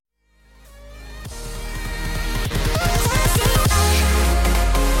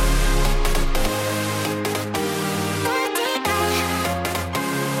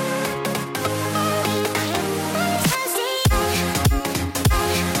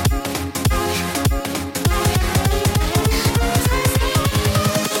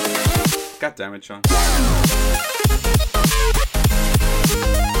damn it, Sean.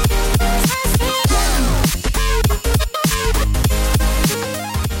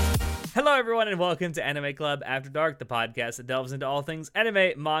 Hello, everyone, and welcome to Anime Club After Dark, the podcast that delves into all things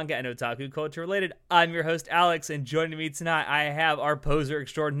anime, manga, and otaku culture related. I'm your host, Alex, and joining me tonight, I have our poser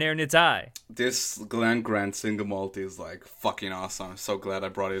extraordinaire, Nitai. This Glen Grant single malt is like fucking awesome. I'm so glad I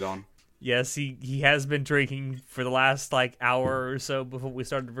brought it on. Yes, he has been drinking for the last hour or so before we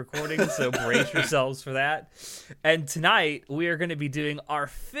started recording, so brace yourselves for that. And tonight, we are going to be doing our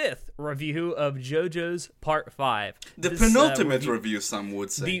 5th review of JoJo's Part 5. The penultimate review, some would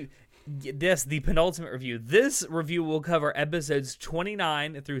say. The penultimate review. This review will cover episodes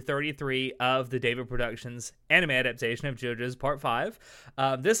 29 through 33 of the David Productions anime adaptation of JoJo's Part 5.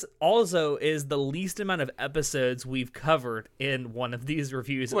 This also is the least amount of episodes we've covered in one of these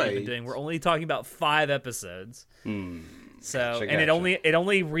reviews that we've been doing. We're only talking about 5 episodes. Gotcha. And it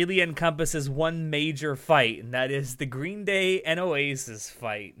only really encompasses one major fight, and that is the Green Day and Oasis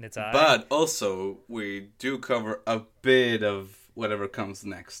fight. But also, we do cover a bit of whatever comes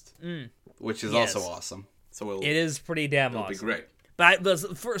next, which is also awesome. So it is pretty damn awesome. It'll be great. But let's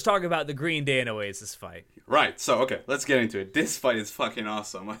first talk about the Green Day and Oasis fight. Right. So, okay, let's get into it. This fight is fucking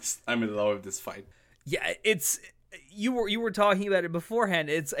awesome. I'm in love with this fight. Yeah, it's... You were talking about it beforehand.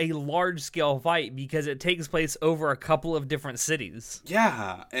 It's a large-scale fight because it takes place over a couple of different cities.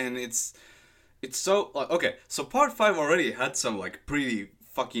 Yeah, and it's so... okay, so Part 5 already had some, pretty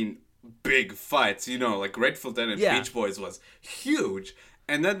fucking big fights, Grateful Dead and Beach Boys was huge,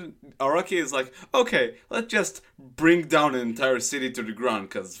 and then Araki is like, okay, let's just bring down an entire city to the ground,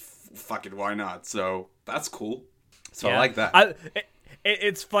 because fuck it, why not? So that's cool. So I like that.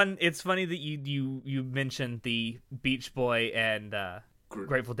 It's fun. It's funny that you mentioned the Beach Boy and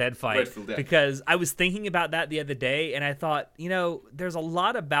Grateful Dead fight, because I was thinking about that the other day, and I thought, there's a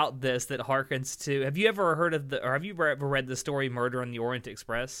lot about this that harkens to. Have you ever heard of have you ever read the story Murder on the Orient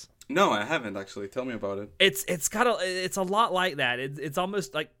Express? No, I haven't actually. Tell me about it. It's a lot like that. It's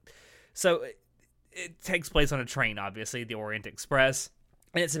almost like, so it takes place on a train, obviously, the Orient Express,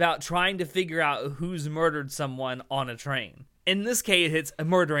 and it's about trying to figure out who's murdered someone on a train. In this case, it's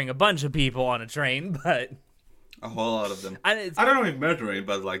murdering a bunch of people on a train, but a whole lot of them. I don't know if murdering,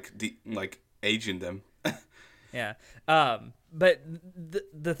 but aging them. Yeah. But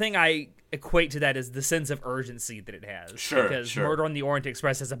the thing I equate to that is the sense of urgency that it has. Sure. Because Murder on the Orient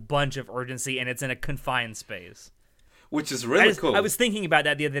Express has a bunch of urgency, and it's in a confined space, which is really cool. I was thinking about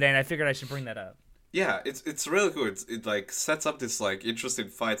that the other day, and I figured I should bring that up. Yeah, it's really cool. It sets up this interesting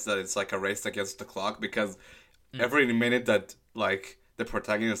fights that it's like a race against the clock, because every minute that the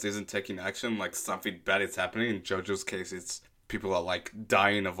protagonist isn't taking action, something bad is happening. In JoJo's case, it's people are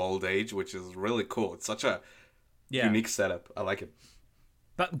dying of old age, which is really cool. It's such a unique setup. I like it.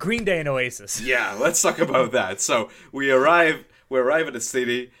 But Green Day and Oasis. Yeah, let's talk about that. So we arrive at the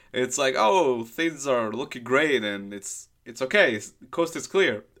city, and it's things are looking great, and it's okay. The coast is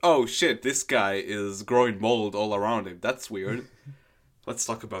clear. Oh shit, this guy is growing mold all around him. That's weird. Let's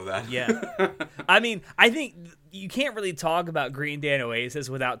talk about that. Yeah. I mean, I think you can't really talk about Green Day and Oasis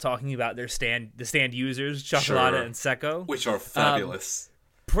without talking about the stand users, Chocolata and Seko. Which are fabulous.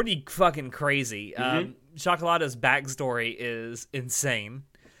 Pretty fucking crazy. Chocolata's backstory is insane,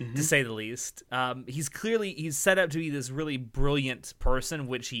 to say the least. He's set up to be this really brilliant person,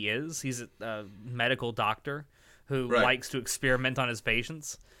 which he is. He's a medical doctor who likes to experiment on his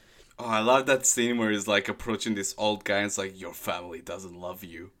patients. Oh, I love that scene where he's approaching this old guy and it's your family doesn't love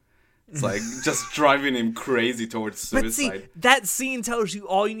you. It's just driving him crazy towards suicide. But see, that scene tells you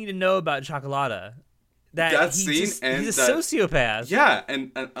all you need to know about Chocolata. He's a sociopath. Yeah,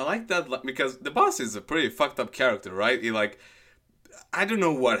 and I like that because the boss is a pretty fucked up character, right? He I don't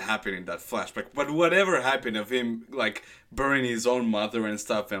know what happened in that flashback, but whatever happened of him burning his own mother and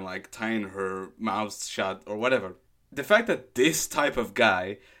stuff and tying her mouth shut or whatever. The fact that this type of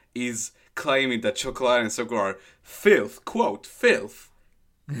guy is claiming that Chocolate and Seko are filth, quote, filth,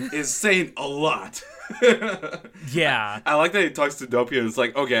 is saying a lot. Yeah. I like that he talks to Doppio and it's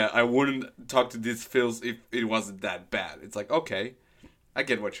okay, I wouldn't talk to this filth if it wasn't that bad. It's okay, I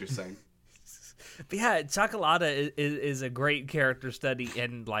get what you're saying. But yeah, Chocolata is a great character study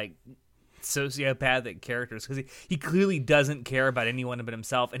in sociopathic characters, because he clearly doesn't care about anyone but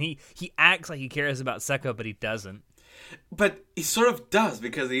himself, and he acts like he cares about Seko, but he doesn't. But he sort of does,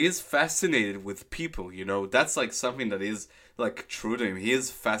 because he is fascinated with people, That's something that is true to him. He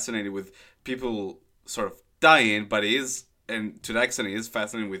is fascinated with people sort of dying, but he is, and to that extent, he is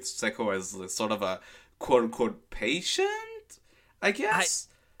fascinated with Seko as sort of a quote-unquote patient, I guess.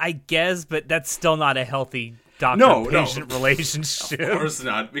 I guess, but that's still not a healthy doctor-patient Of relationship. course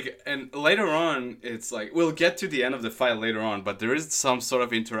not. And later on, it's like we'll get to the end of the fight later on, but there is some sort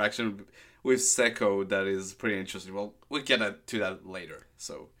of interaction with Seko that is pretty interesting. Well, we'll get to that later.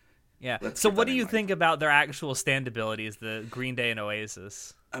 So Yeah. let's So keep what that do in you mind. think about their actual stand abilities, the Green Day and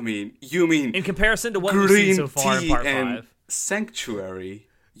Oasis? I mean, you mean In comparison to what we've seen Green so far in Tea part and 5. Sanctuary?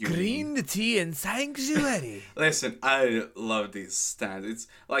 You mean. Green Tea and Sanctuary. Listen, I love these stands. It's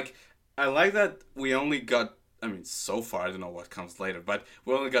like I like that we only got. I mean, so far I don't know what comes later, but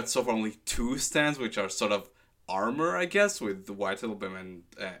we only got so far only 2 stands, which are sort of armor, I guess, with the White Little Beam and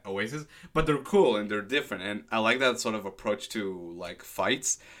Oasis. But they're cool and they're different, and I like that sort of approach to like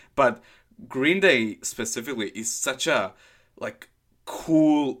fights. But Green Day specifically is such a like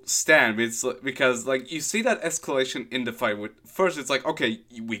cool stand. It's because like you see that escalation in the fight. With first, it's like okay,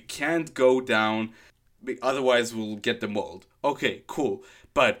 we can't go down, otherwise we'll get the mold. Okay, cool.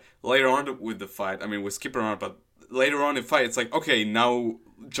 But later on with the fight, I mean, we skip around, but later on in the fight, it's like okay, now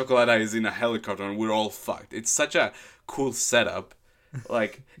Chocolata is in a helicopter and we're all fucked. It's such a cool setup.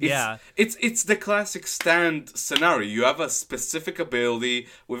 Like it's the classic stand scenario. You have a specific ability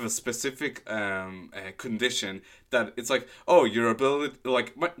with a specific condition that it's like, oh, your ability,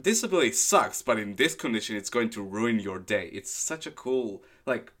 like this ability sucks, but in this condition, it's going to ruin your day. It's such a cool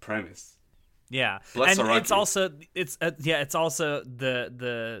like premise. Yeah, Bless and Araki. it's also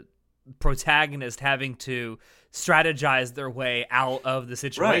the protagonist having to strategize their way out of the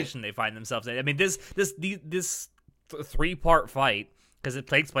situation they find themselves in. I mean, this 3-part fight, because it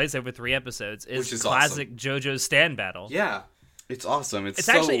takes place over 3 episodes, is classic awesome. JoJo's stand battle. Yeah, it's awesome. It's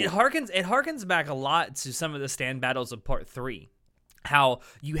so... actually it harkens back a lot to some of the stand battles of part 3. How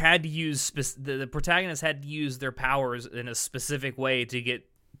you had to use the protagonists had to use their powers in a specific way to get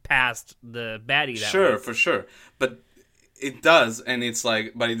past the baddie. Sure, for sure, but it does, and it's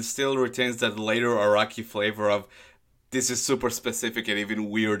like, but it still retains that later Araki flavor of this is super specific and even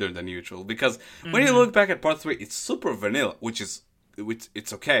weirder than usual. Because when you look back at part 3, it's super vanilla, which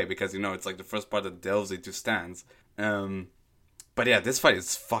it's okay because it's like the first part that delves into stands. But yeah, this fight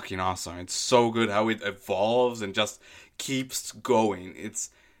is fucking awesome. It's so good how it evolves and just keeps going.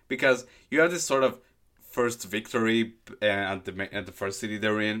 It's because you have this sort of first victory at the first city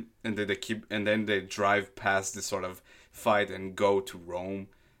they're in, and then they drive past this sort of fight and go to Rome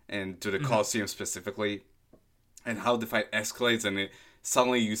and to the Colosseum specifically, and how the fight escalates, and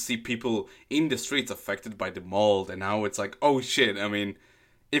suddenly you see people in the streets affected by the mold, and how it's like, oh shit, I mean,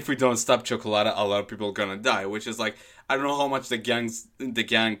 if we don't stop Chocolata, a lot of people are gonna die, which is like, I don't know how much the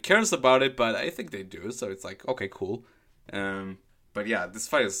gang cares about it, but I think they do, so it's like, okay, cool. But yeah, this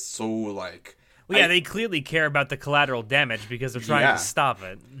fight is so like... Well, yeah, they clearly care about the collateral damage because they're trying to stop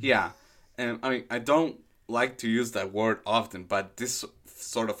it. Yeah, and I mean, I don't like to use that word often, but this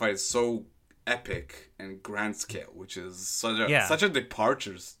sort of fight is so epic and grand scale, which is such a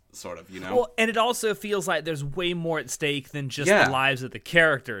departure, sort of, Well, and it also feels like there's way more at stake than just the lives of the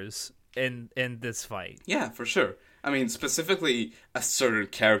characters in this fight. Yeah, for sure. I mean, specifically, a certain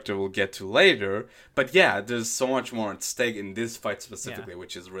character we'll get to later, but yeah, there's so much more at stake in this fight specifically,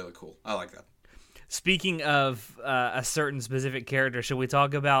 which is really cool. I like that. Speaking of a certain specific character, should we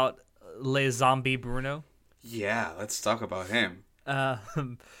talk about Le Zombie Bruno? Yeah, let's talk about him.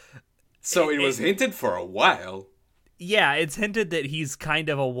 So it was hinted for a while. Yeah, it's hinted that he's kind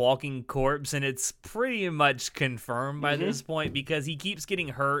of a walking corpse, and it's pretty much confirmed by this point because he keeps getting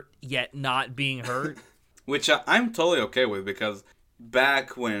hurt, yet not being hurt. Which I'm totally okay with, because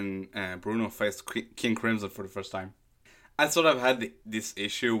back when Bruno faced King Crimson for the first time, I sort of had this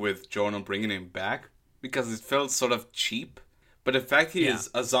issue with Giorno bringing him back because it felt sort of cheap. But the fact he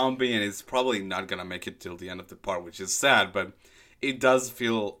is a zombie and is probably not going to make it till the end of the part, which is sad, but it does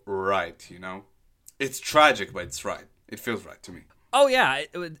feel right, It's tragic, but it's right. It feels right to me. Oh, yeah.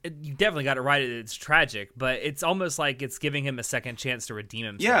 You definitely got it right. It's tragic, but it's almost like it's giving him a second chance to redeem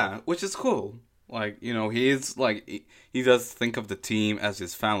himself. Yeah, which is cool. Like, he is, like, he does think of the team as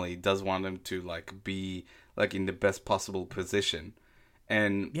his family. He does want them to, like, be, like, in the best possible position.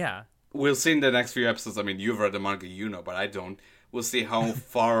 And we'll see in the next few episodes. I mean, you've read the manga, but I don't. We'll see how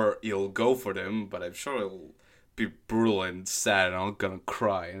far it'll go for them, but I'm sure it'll be brutal and sad, and I'm gonna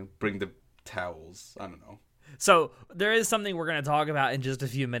cry and bring the towels. I don't know. So, there is something we're gonna talk about in just a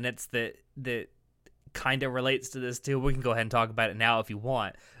few minutes that kind of relates to this, too. We can go ahead and talk about it now if you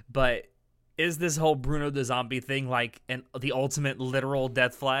want, but... Is this whole Bruno the Zombie thing like the ultimate literal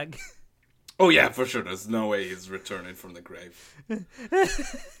death flag? Oh yeah, for sure. There's no way he's returning from the grave.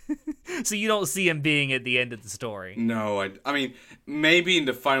 So you don't see him being at the end of the story? No, I mean, maybe in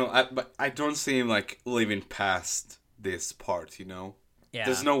the final, but I don't see him like living past this part, Yeah.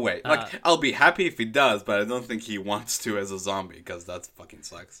 There's no way. Like, I'll be happy if he does, but I don't think he wants to as a zombie, because that fucking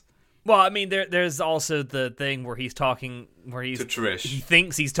sucks. Well, I mean, there's also the thing where he's talking, To Trish. He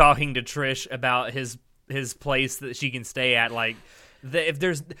thinks he's talking to Trish about his place that she can stay at. Like,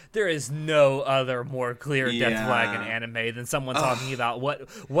 there is no other more clear death flag in anime than someone talking about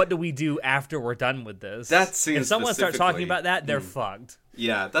what do we do after we're done with this. That scene if someone starts talking about that, they're fucked.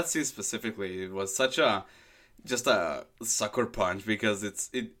 Yeah, that scene specifically, it was such a sucker punch,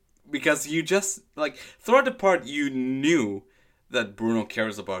 because because you just, like, throughout the part you knew that Bruno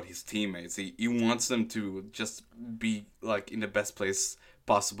cares about his teammates. He wants them to just be, like, in the best place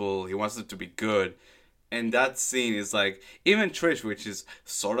possible. He wants them to be good. And that scene is like, even Trish, which is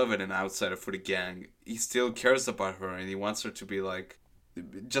sort of an outsider for the gang, he still cares about her, and he wants her to be, like,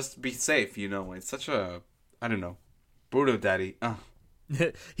 just be safe, you know? It's such a, I don't know, Bruno daddy.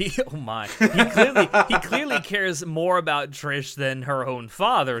 He clearly cares more about Trish than her own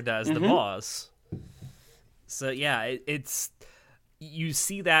father does, the boss. So yeah, it's you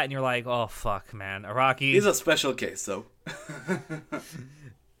see that and you're like, oh fuck, man, Araki. He's a special case, though.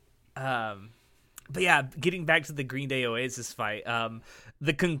 But yeah, getting back to the Green Day Oasis fight,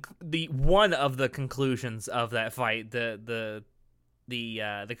 the one of the conclusions of that fight, the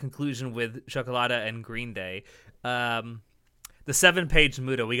conclusion with Chocolata and Green Day, the 7-page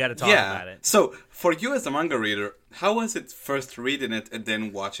Muda, we got to talk about it. So, for you as a manga reader, how was it first reading it and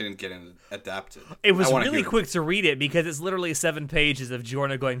then watching it getting it adapted? It was really quick to read it, because it's literally 7 pages of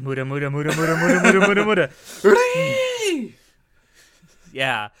Giorno going Muda, Muda, Muda, Muda, Muda, Muda, Muda, Muda.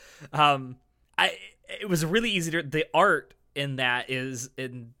 Yeah. It was really easy to... The art in that is...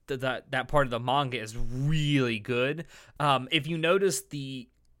 in that part of the manga is really good. If you notice if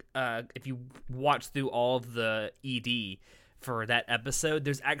you watch through all of the ED for that episode,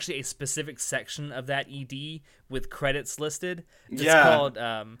 there's actually a specific section of that ED with credits listed. It's called,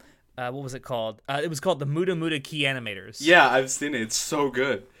 what was it called? It was called the Muda Muda Key Animators. Yeah, I've seen it. It's so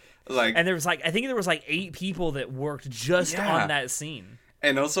good. Like, and there was I think there was 8 people that worked just on that scene.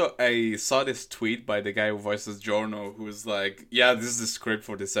 And also, I saw this tweet by the guy who voices Giorno, who was like, yeah, this is the script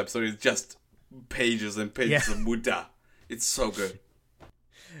for this episode. It's just pages and pages of Muda. It's so good.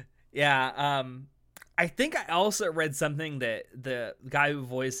 Yeah, I think I also read something that the guy who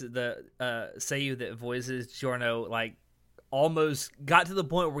voices the Seiyu that voices Giorno, like, almost got to the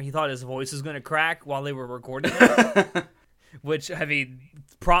point where he thought his voice was going to crack while they were recording it. Which, I mean,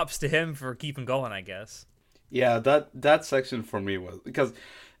 props to him for keeping going, I guess. Yeah, that section for me was... Because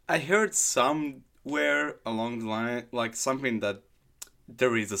I heard somewhere along the line, like, something that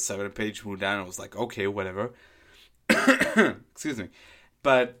there is a 7-page Muda, and I was like, okay, whatever. Excuse me.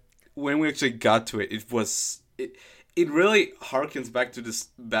 But when we actually got to it, it really harkens back to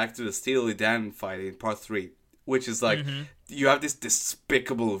the Steely Dan fight in part 3, which is like, you have this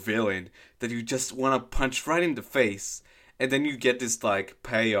despicable villain that you just want to punch right in the face, and then you get this, like,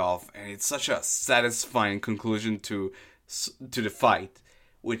 payoff, and it's such a satisfying conclusion to the fight,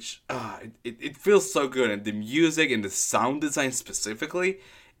 which it feels so good, and the music and the sound design specifically,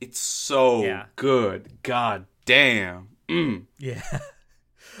 it's so good. God damn. Yeah.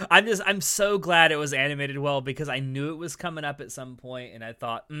 I'm so glad it was animated well, because I knew it was coming up at some point, and I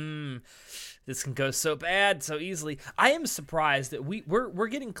thought, this can go so bad so easily. I am surprised that we're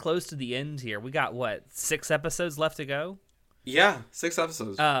getting close to the end here. We got 6 episodes left to go? Yeah, 6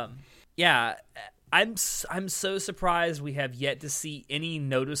 episodes. Yeah, I'm so surprised we have yet to see any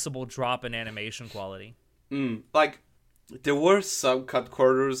noticeable drop in animation quality. Like, there were some cut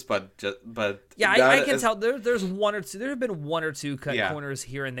corners, but yeah, I can tell there's one or two. There have been 1 or 2 cut corners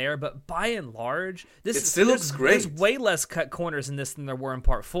here and there, but by and large, it still looks great. There's way less cut corners in this than there were in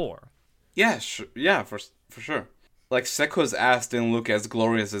part 4. Yeah, for sure. Like, Seko's ass didn't look as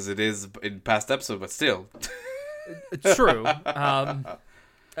glorious as it is in past episodes, but still. True.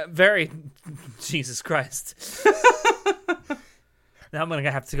 Very. Jesus Christ. Now I'm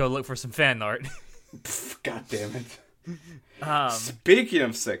gonna have to go look for some fan art. God damn it. Speaking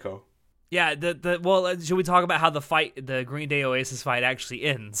of Seko. Yeah, well, should we talk about how the Green Day Oasis fight actually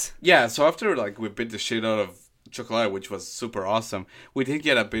ends? Yeah, so after, like, we beat the shit out of Chocolate, which was super awesome, we did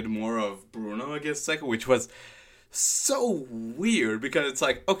get a bit more of Bruno against Seko, which was so weird, because it's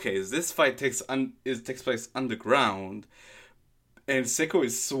like, okay, this fight takes place underground, and Seko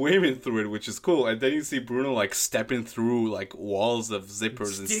is swimming through it, which is cool, and then you see Bruno, like, stepping through, like, walls of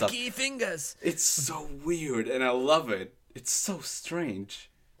zippers and stuff. Sticky fingers! It's so weird, and I love it. It's so strange.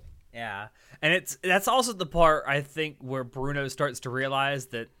 Yeah, and that's also the part, I think, where Bruno starts to realize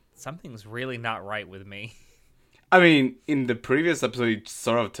that something's really not right with me. I mean, in the previous episode, he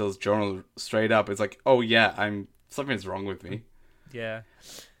sort of tells Journal straight up, it's like, oh yeah, something's wrong with me. Yeah.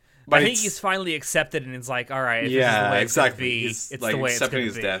 But I think he's finally accepted, and it's like, all right, if yeah, this is the way exactly. It's be, He's it's like the way accepting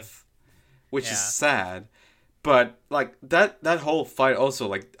it's his going to be. death, which Yeah. is sad. But like that whole fight also,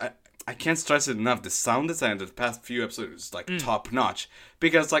 like I can't stress it enough. The sound design of the past few episodes is like top notch,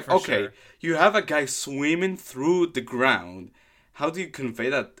 because like, For okay, sure. you have a guy swimming through the ground. How do you convey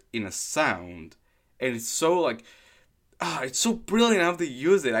that in a sound? And it's so like, it's so brilliant how they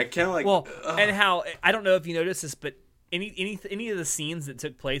use it. I can't like, Well, and how I don't know if you noticed this, but any of the scenes that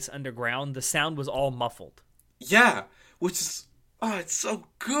took place underground, the sound was all muffled. yeah, which is it's so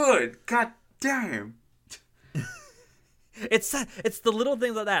good. God damn. It's the little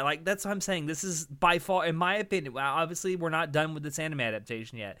things like that. Like, that's what I'm saying. This is by far, in my opinion. Well, obviously, we're not done with this anime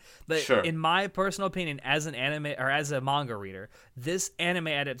adaptation yet, but Sure. in my personal opinion, as an anime or as a manga reader, this anime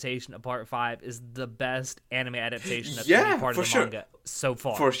adaptation of Part 5 is the best anime adaptation of any part of for the sure. manga so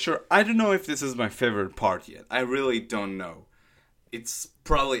far. For sure. I don't know if this is my favorite part yet. I really don't know. It's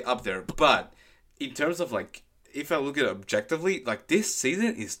probably up there. But in terms of like, if I look at it objectively, like this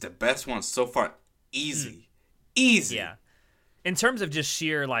season is the best one so far. Easy. Easy. Yeah. In terms of just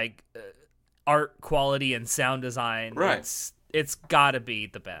sheer like art quality and sound design, Right. it's got to be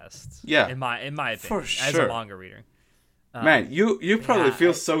the best. Yeah. In my opinion, For as sure. a manga reader. Man, you probably yeah,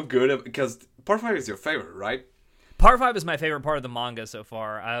 feel so good because part 5 is your favorite, right? Part 5 is my favorite part of the manga so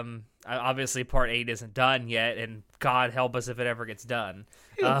far. Obviously Part 8 isn't done yet, and God help us if it ever gets done.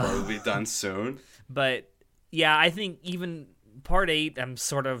 It'll probably be done soon. But yeah, I think even Part 8, I'm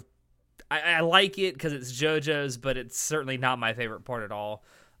sort of I like it because it's JoJo's, but it's certainly not my favorite part at all.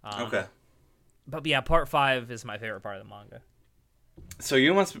 Okay. But yeah, Part 5 is my favorite part of the manga. So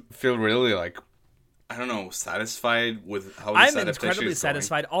you must feel really like, I don't know, satisfied with how this I'm adaptation incredibly is going.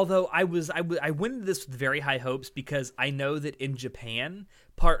 satisfied. Although I went into this with very high hopes because I know that in Japan,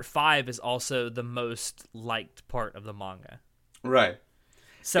 Part 5 is also the most liked part of the manga. Right.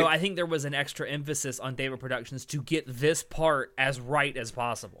 So I think there was an extra emphasis on David Productions to get this part as right as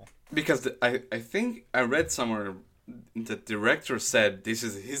possible. Because I think I read somewhere the director said this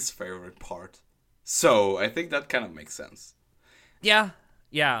is his favorite part. So I think that kind of makes sense. Yeah.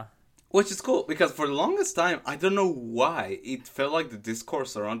 Which is cool, because for the longest time, I don't know why, it felt like the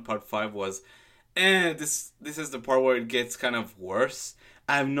discourse around part 5 was, this is the part where it gets kind of worse.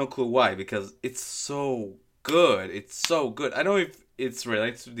 I have no clue why, because it's so good. It's so good. I don't know if it's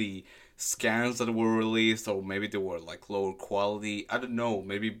related to the scans that were released, or maybe they were like lower quality. I don't know.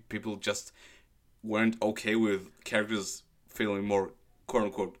 Maybe people just weren't okay with characters feeling more quote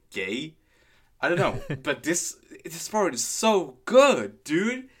unquote gay. I don't know. But this part is so good,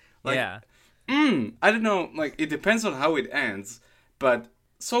 dude. Like, yeah. I don't know. Like, it depends on how it ends. But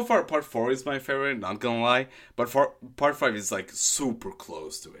so far, part 4 is my favorite. Not gonna lie. But part 5 is like super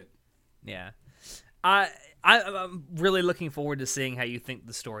close to it. Yeah. I'm really looking forward to seeing how you think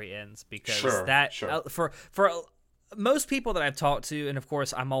the story ends, because Sure. for most people that I've talked to, and of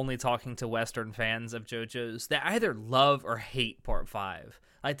course I'm only talking to Western fans of JoJo's, they either love or hate Part 5.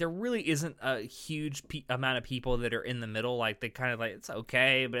 Like, there really isn't a huge amount of people that are in the middle. Like, they kind of like, it's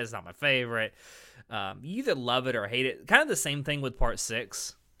okay, but it's not my favorite. You either love it or hate it. Kind of the same thing with Part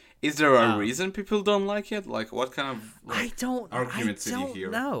 6. Is there a reason people don't like it? Like, what kind of arguments did you hear?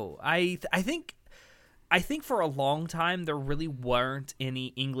 No, I think for a long time there really weren't any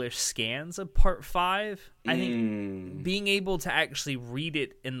English scans of Part 5. I think being able to actually read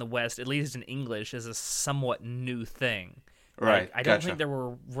it in the West, at least in English, is a somewhat new thing. Right. Like, I don't think there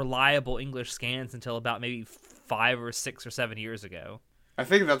were reliable English scans until about maybe 5 or 6 or 7 years ago. I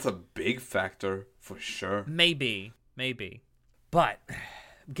think that's a big factor for sure. Maybe. But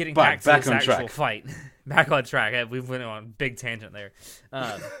getting back to this on actual track. fight. Back on track. We went on a big tangent there.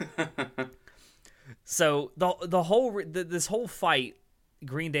 So this whole fight,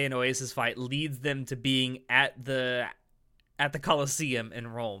 Green Day and Oasis fight, leads them to being at the Colosseum in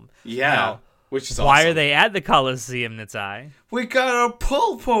Rome. Yeah. Now, Which is why awesome. are they at the Colosseum, Natsai? We got our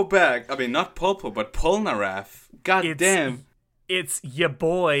Pulpo back. I mean, not Pulpo, but Polnareff. God damn. It's your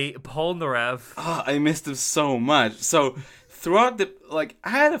boy Polnareff. I missed him so much. So throughout I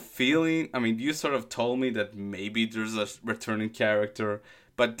had a feeling. I mean, you sort of told me that maybe there's a returning character,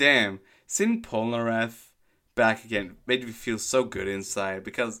 but damn, seeing Polnareff back again made me feel so good inside,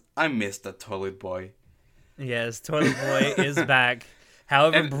 because I missed that toilet boy. Yes, Toilet Boy is back,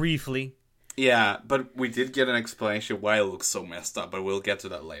 however briefly. Yeah, but we did get an explanation why it looks so messed up, but we'll get to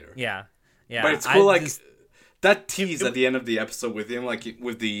that later. Yeah. But it's cool, that tease at the end of the episode with him, like,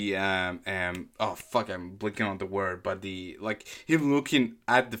 with the, oh, fuck, I'm blinking on the word, but him looking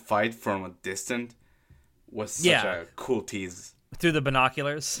at the fight from a distance was such a cool tease. Through the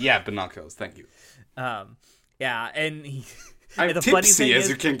binoculars. Yeah, binoculars, thank you. Yeah, and I'm the funny tipsy, thing as is,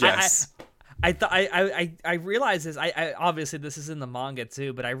 you can guess. I realized this. I obviously this is in the manga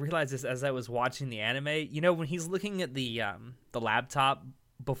too, but I realized this as I was watching the anime. You know, when he's looking at the laptop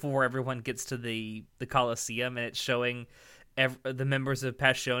before everyone gets to the Coliseum and it's showing the members of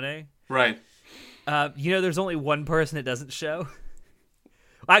Passione. Right. You know, there's only one person it doesn't show.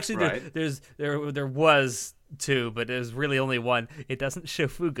 Well, actually, Right. there was two, but there's really only one. It doesn't show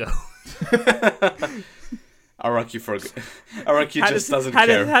Fugo. Araki just doesn't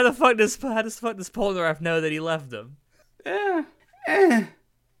care. How the fuck does Polnareff know that he left him?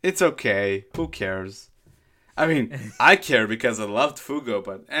 It's okay. Who cares? I mean, I care because I loved Fugo,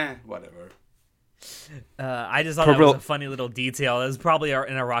 but whatever. I just thought that was a funny little detail. It was probably an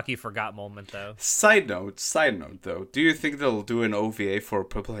Araki forgot moment, though. Side note, though. Do you think they'll do an OVA for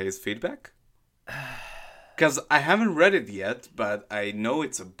Purple Haze Feedback? Because I haven't read it yet, but I know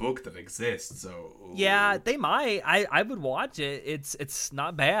it's a book that exists, so... Yeah, they might. I would watch it. It's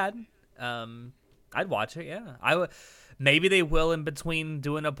not bad. I'd watch it, yeah. I would. Maybe they will in between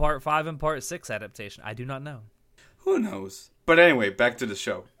doing a part 5 and part 6 adaptation. I do not know. Who knows? But anyway, back to the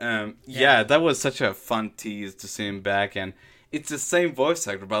show. Yeah, that was such a fun tease to see him back, and it's the same voice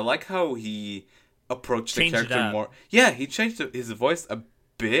actor, but I like how he approached the character more. Yeah, he changed his voice a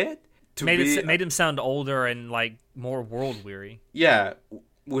bit to made him sound older and like more world weary. Yeah,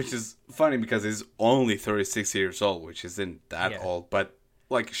 which is funny because he's only 36 years old, which isn't that old, but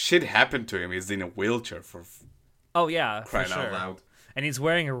like shit happened to him. He's in a wheelchair for crying out loud, and he's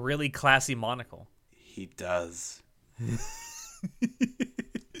wearing a really classy monocle. He does.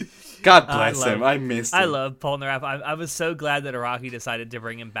 God bless him. I missed him. I love Polnareff. I was so glad that Araki decided to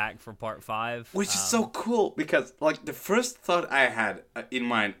bring him back for part 5. Which is so cool because, like, the first thought I had in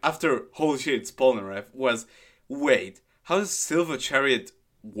mind after, holy shit, it's Polnareff, was, wait, how does Silver Chariot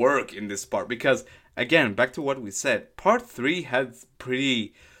work in this part? Because, again, back to what we said, part 3 had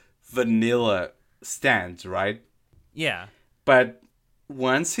pretty vanilla stands, right? Yeah. But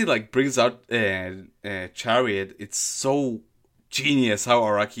once he, like, brings out Chariot, it's so genius how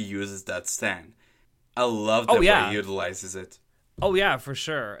Araki uses that stand. I love the way he utilizes it. Oh yeah, for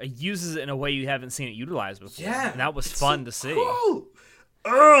sure. It uses it in a way you haven't seen it utilized before. Yeah, and that was fun to see. Cool.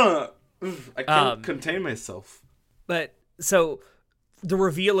 I can't contain myself. But so the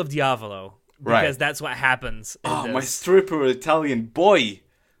reveal of Diavolo, because that's what happens. My stripper Italian boy.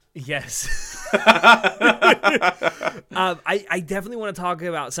 Yes. I definitely want to talk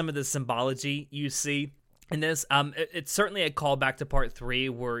about some of the symbology you see in this. It's certainly a callback to part 3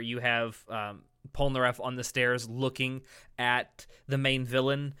 where you have Polnareff on the stairs looking at the main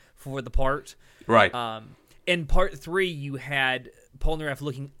villain for the part. Right. In part 3, you had Polnareff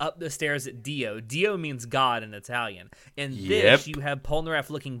looking up the stairs at Dio. Dio means God in Italian. In this, you have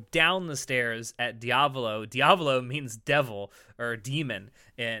Polnareff looking down the stairs at Diavolo. Diavolo means devil or demon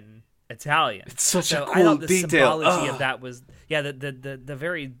in Italian. It's such a cool the detail. Symbology of that was the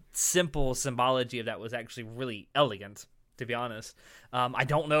very simple symbology of that was actually really elegant, to be honest. I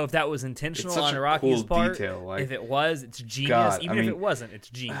don't know if that was intentional on Araki's part. Detail, like, if it was, it's genius. God, Even if it wasn't, it's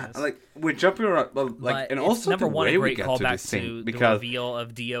genius. Like we're jumping around, like, and also number the one, way a we great got to callback this thing to because the reveal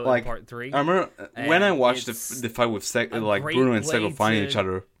of Dio like, in part 3. I remember when I watched the fight with like Bruno and Sego finding each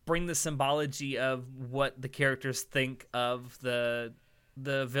other. Bring the symbology of what the characters think of the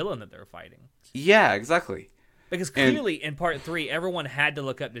villain that they're fighting. Yeah, exactly. Because clearly in part 3, everyone had to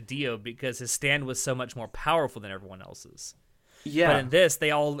look up to Dio because his stand was so much more powerful than everyone else's. Yeah. But in this,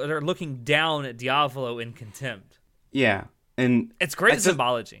 they're looking down at Diavolo in contempt. Yeah, and it's great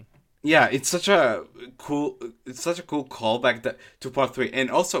symbology. Yeah, it's such a cool callback to part 3, and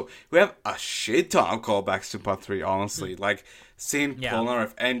also we have a shit ton of callbacks to part 3. Honestly, like seeing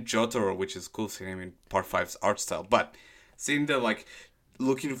Polnareff and Jotaro, which is cool seeing him in part 5's art style, but seeing the like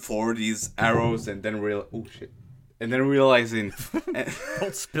looking for these arrows and then realizing.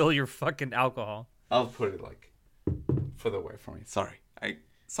 Don't spill your fucking alcohol. I'll put it like further away from me. Sorry.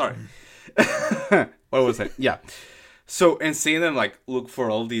 What was it? Yeah. So, and seeing them like look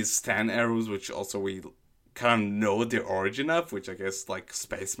for all these stand arrows, which also we kind of know the origin of, which I guess like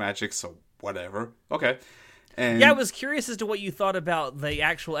space magic, so whatever. Okay. And I was curious as to what you thought about the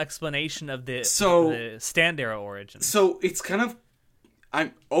actual explanation of the stand arrow origin. So it's kind of,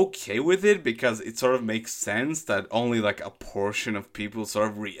 I'm okay with it because it sort of makes sense that only like a portion of people sort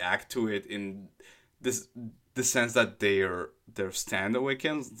of react to it in the sense that their stand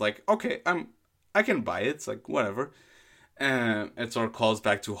awakens. Like, okay, I can buy it. It's like whatever. It sort of calls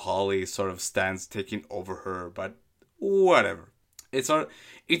back to Holly sort of stands taking over her, but whatever.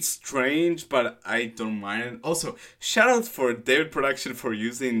 It's strange, but I don't mind it. Also, shout out for David Production for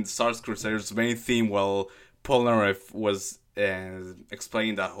using Stars Crusaders main theme while Polnareff was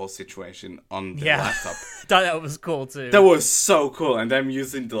explaining that whole situation on the Yeah. laptop. Thought that was cool too. That was so cool, and them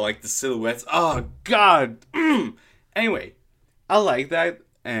using the silhouettes. Oh god. Anyway, I like that,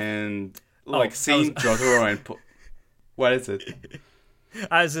 and seeing Jotaro and what is it?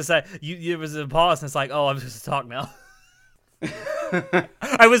 I was just saying, it was a pause, and it's like, oh, I'm just to talk now.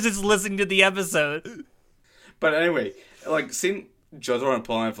 I was just listening to the episode. But anyway, seeing Jotaro and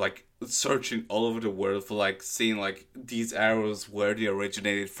Polnareff searching all over the world for seeing these arrows, where they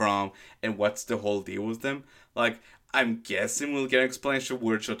originated from and what's the whole deal with them. I'm guessing we'll get an explanation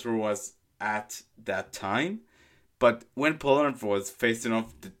where Jotaro was at that time. But when Polnareff was facing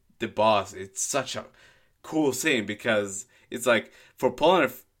off the boss, it's such a cool scene because it's for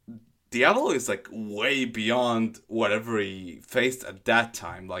Polnareff, Diavolo is way beyond whatever he faced at that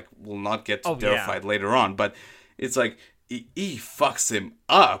time. We'll not get to their fight later on, but it's he fucks him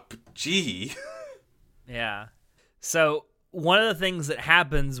up. Gee. Yeah. So one of the things that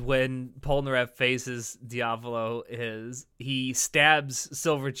happens when Polnareff faces Diavolo is he stabs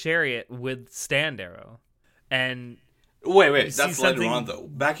Silver Chariot with Stand Arrow. And wait, that's later on though.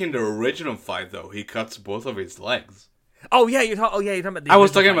 Back in the original fight though, he cuts both of his legs. Oh yeah, you're talking about the I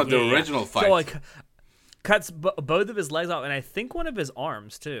was talking about the original fight. So cuts both of his legs off, and I think one of his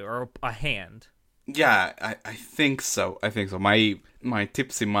arms too, or a hand. Yeah, I think so. My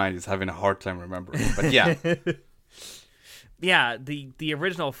tipsy mind is having a hard time remembering, but yeah. Yeah, the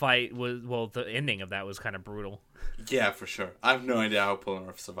original fight was, the ending of that was kind of brutal. Yeah, for sure. I have no idea how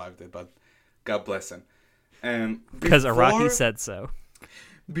Polnareff survived it, but God bless him. Because Araki said so.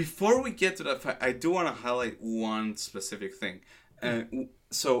 Before we get to that fight, I do want to highlight one specific thing.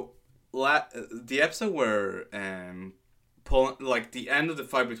 So, the episode where the end of the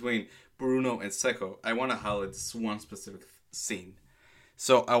fight between Bruno and Seko, I want to highlight this one specific scene.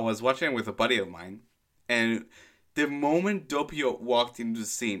 So, I was watching with a buddy of mine, and the moment Doppio walked into the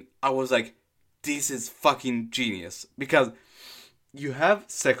scene, I was like, this is fucking genius. Because you have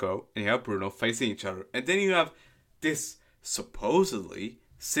Seko and you have Bruno facing each other, and then you have this supposedly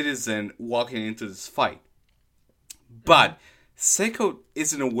citizen walking into this fight. But Seko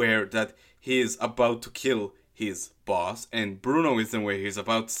isn't aware that he is about to kill his boss, and Bruno isn't aware he's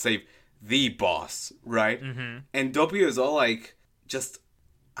about to save the boss, right? Mm-hmm. And Doppio is all just,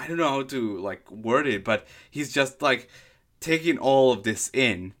 I don't know how to word it, but he's just taking all of this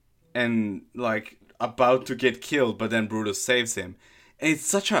in and about to get killed, but then Bruno saves him. And it's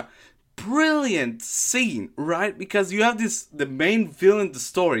such a brilliant scene, right? Because you have the main villain of the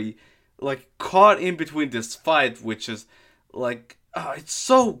story caught in between this fight, which is it's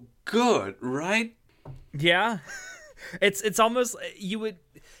so good, right? Yeah. It's almost, you would,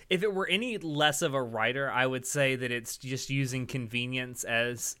 if it were any less of a writer, I would say that it's just using convenience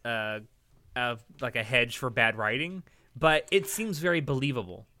as a hedge for bad writing, but it seems very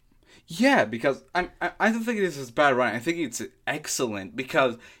believable. Yeah, because I don't think this is bad writing. I think it's excellent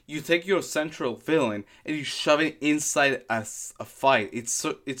because you take your central villain and you shove it inside a fight. It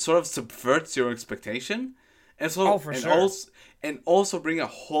sort of subverts your expectation, and also bring a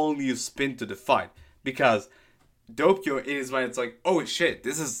whole new spin to the fight. Because Doppio in his mind, it's oh shit,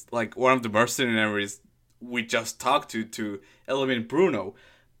 this is one of the mercenaries we just talked to eliminate Bruno.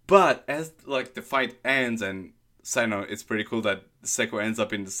 But as the fight ends, and side note, it's pretty cool that Seko ends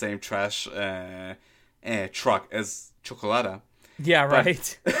up in the same trash truck as Chocolata. Yeah,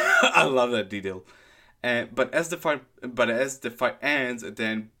 right. I love that detail. But as the fight ends, and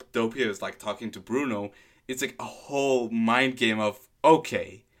then Doppio is talking to Bruno, it's a whole mind game of,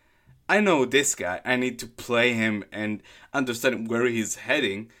 okay, I know this guy, I need to play him and understand where he's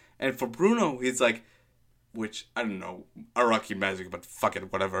heading. And for Bruno, he's which I don't know, Araki magic, but fuck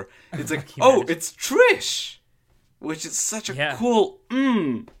it, whatever. It's oh, it's Trish. Which is such a cool...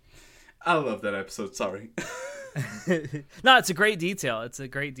 I love that episode, sorry. No, it's a great detail. It's a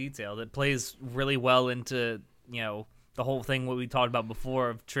great detail that plays really well into, the whole thing what we talked about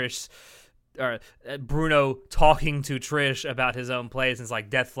before of Trish, or Bruno talking to Trish about his own place, and it's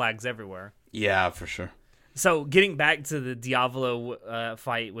death flags everywhere. Yeah, for sure. So, getting back to the Diavolo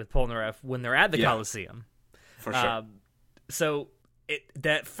fight with Polnareff when they're at the Coliseum. For sure. So,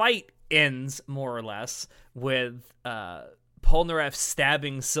 that fight ends more or less with Polnareff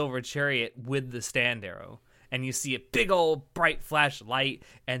stabbing Silver Chariot with the Stand Arrow, and you see a big old bright flash of light,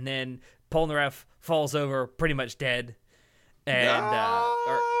 and then Polnareff falls over pretty much dead, and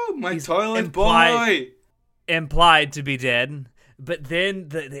my toilet boy implied to be dead. But then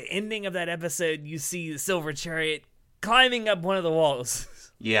the ending of that episode, you see Silver Chariot climbing up one of the walls.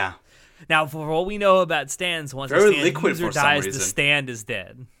 Yeah. Now, for all we know about stands, once very the stand liquid user for some dies, reason. the stand is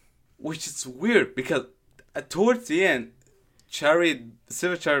dead. Which is weird because towards the end,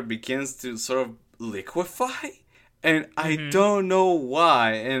 Silver Chariot begins to sort of liquefy, and I don't know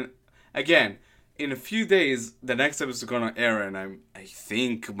why. And again, in a few days, the next episode is gonna air, and I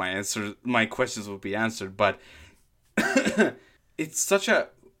think my questions will be answered. But it's such a,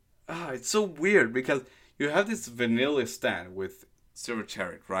 it's so weird because you have this vanilla stand with Silver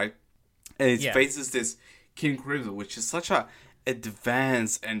Chariot, right? And it faces this King Crimson, which is such a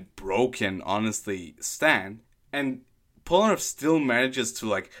advanced and broken, honestly, stand. And Polnareff still manages to,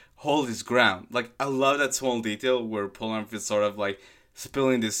 like, hold his ground. Like, I love that small detail where Polnareff is sort of, like,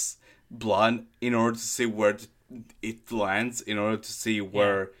 spilling this blood in order to see where it lands, in order to see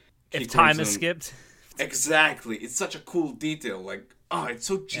where... If time is skipped. Exactly. It's such a cool detail. Like, it's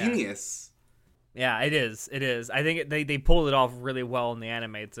so genius. Yeah, it is. It is. I think they pulled it off really well in the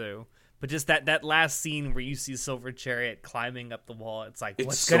anime, too. But just that last scene where you see Silver Chariot climbing up the wall, it's like,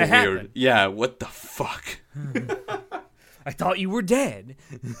 what's going to happen? Weird. Yeah, what the fuck? I thought you were dead.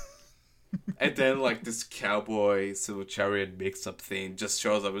 And then, like, this cowboy Silver Chariot mix-up thing just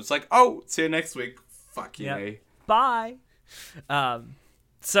shows up. It's like, oh, see you next week. Fucking A. Bye.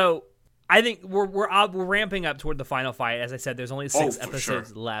 So, I think we're ramping up toward the final fight. As I said, there's only 6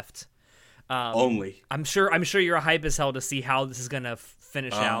 episodes left. Only. I'm sure you're hype as hell to see how this is going to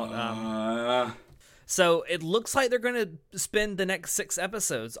finish out. So it looks like they're going to spend the next 6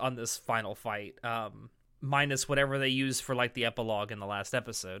 episodes on this final fight, minus whatever they use for like the epilogue in the last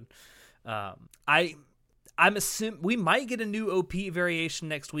episode. I'm assuming we might get a new OP variation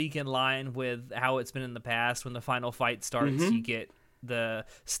next week in line with how it's been in the past. When the final fight starts, you get the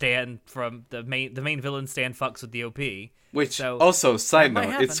stand from the main villain stand fucks with the OP. Which also, side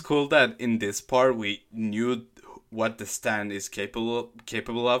note, it's cool that in this part we knew what the stand is capable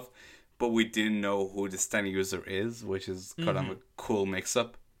of, but we didn't know who the stand user is, which is kind of a cool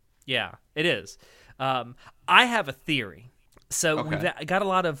mix-up. Yeah, it is. I have a theory. So we got a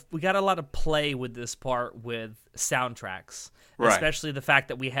lot of play with this part with soundtracks, especially the fact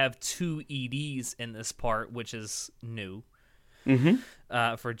that we have 2 EDs in this part, which is new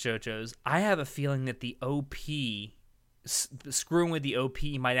for JoJo's. I have a feeling that the OP, screwing with the OP,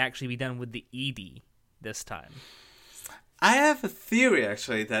 might actually be done with the ED this time. I have a theory,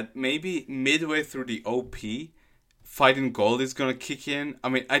 actually, that maybe midway through the OP, Fighting Gold is going to kick in. I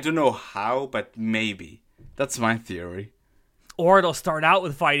mean, I don't know how, but maybe. That's my theory. Or it'll start out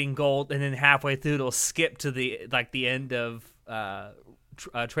with Fighting Gold, and then halfway through it'll skip to the end of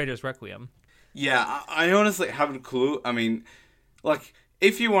Trader's Requiem. Yeah, I honestly haven't a clue. I mean, like,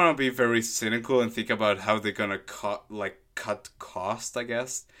 if you want to be very cynical and think about how they're going to cut cost, I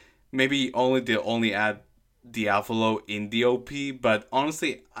guess, maybe they'll only add Diavolo in the OP, but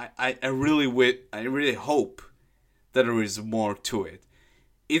honestly, I really hope that there is more to it.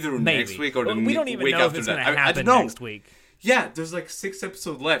 Either next week or the week after that. We don't even know if it's going to happen next week. Yeah, there's like 6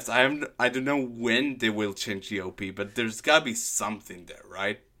 episodes left. I don't know when they will change the OP, but there's gotta be something there,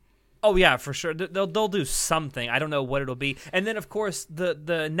 right? Oh yeah, for sure. They'll do something. I don't know what it'll be. And then of course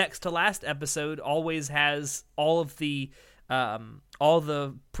the next to last episode always has all the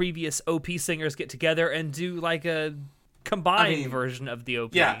previous OP singers get together and do like a combined version of the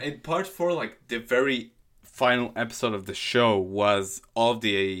OP. Yeah, in part 4, like the very final episode of the show was all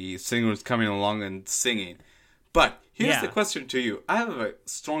the singers coming along and singing. But here's the question to you. I have a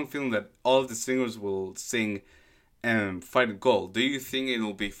strong feeling that all of the singers will sing Fighting Gold. Do you think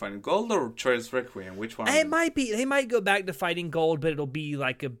it'll be Fighting Gold or Trader's Requiem? Which one? It might be. They might go back to Fighting Gold, but it'll be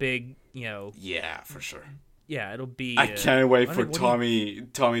like a big, Yeah, for sure. Yeah, it'll be... I can't wait for Tommy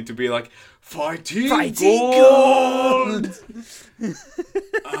to be like, Fighting Gold!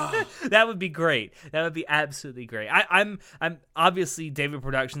 That would be great. That would be absolutely great. I'm obviously, David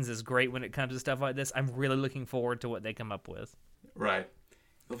Productions is great when it comes to stuff like this. I'm really looking forward to what they come up with. Right.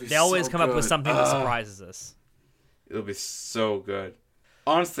 They always come up with something that surprises us. It'll be so good.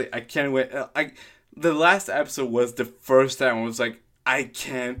 Honestly, I can't wait. The last episode was the first time I was like, I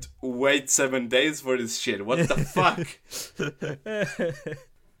can't wait 7 days for this shit. What the fuck?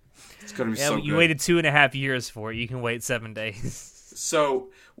 It's gonna be so good. You waited 2.5 years for it. You can wait 7 days. So,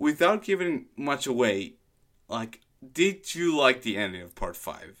 without giving much away, like, did you like the ending of part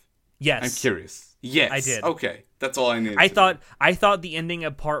 5? Yes. I'm curious. Yes. I did. Okay. That's all I needed. I thought the ending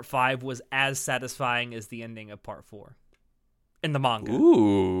of part 5 was as satisfying as the ending of part 4 in the manga.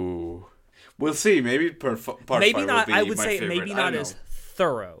 Ooh. We'll see. Maybe part 5 maybe not. Will be I would my say favorite. maybe not as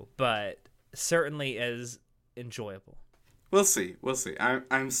thorough, but certainly as enjoyable. We'll see.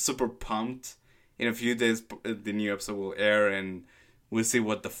 I'm super pumped. In a few days, the new episode will air, and we'll see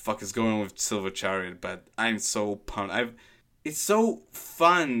what the fuck is going on with Silver Chariot. But I'm so pumped. it's so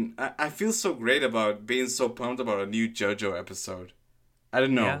fun. I feel so great about being so pumped about a new JoJo episode. I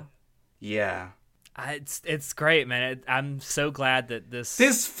don't know. Yeah. It's great, man. I'm so glad that this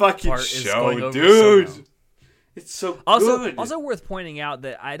fucking part is going show, over dude. so well. It's so good. Also worth pointing out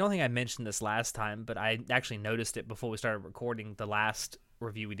that I don't think I mentioned this last time, but I actually noticed it before we started recording the last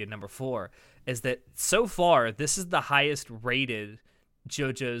review we did, number 4, is that so far this is the highest rated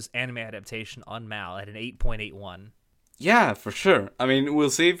JoJo's anime adaptation on Mal at an 8.81. Yeah, for sure. I mean, we'll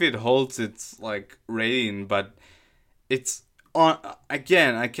see if it holds its like rating, but it's on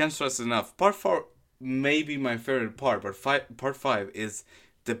again. I can't stress enough. Part 4 may be my favorite part, but part 5 is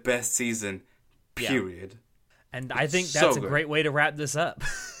the best season. Period. Yeah. And I think that's a great way to wrap this up.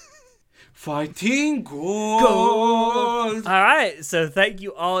 Fighting gold. All right. So thank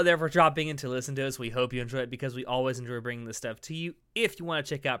you all there for dropping in to listen to us. We hope you enjoy it because we always enjoy bringing this stuff to you. If you want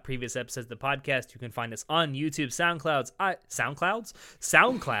to check out previous episodes of the podcast, you can find us on YouTube, SoundCloud,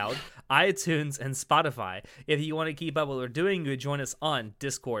 iTunes, and Spotify. If you want to keep up what we're doing, you can join us on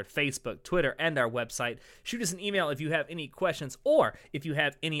Discord, Facebook, Twitter, and our website. Shoot us an email if you have any questions or if you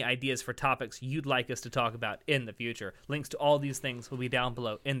have any ideas for topics you'd like us to talk about in the future. Links to all these things will be down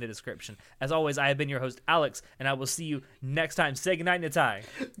below in the description. As always, I have been your host, Alex, and I will see you next time. Say goodnight, Natai.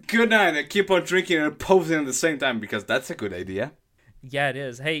 Good night, and keep on drinking and posing at the same time because that's a good idea. Yeah, it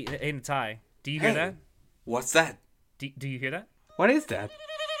is. Hey, Natai, do you hear that? What's that? Do you hear that? What is that?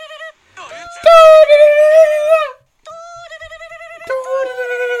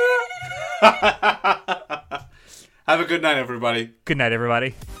 Have a good night, everybody. Good night,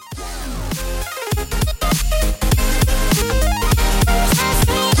 everybody.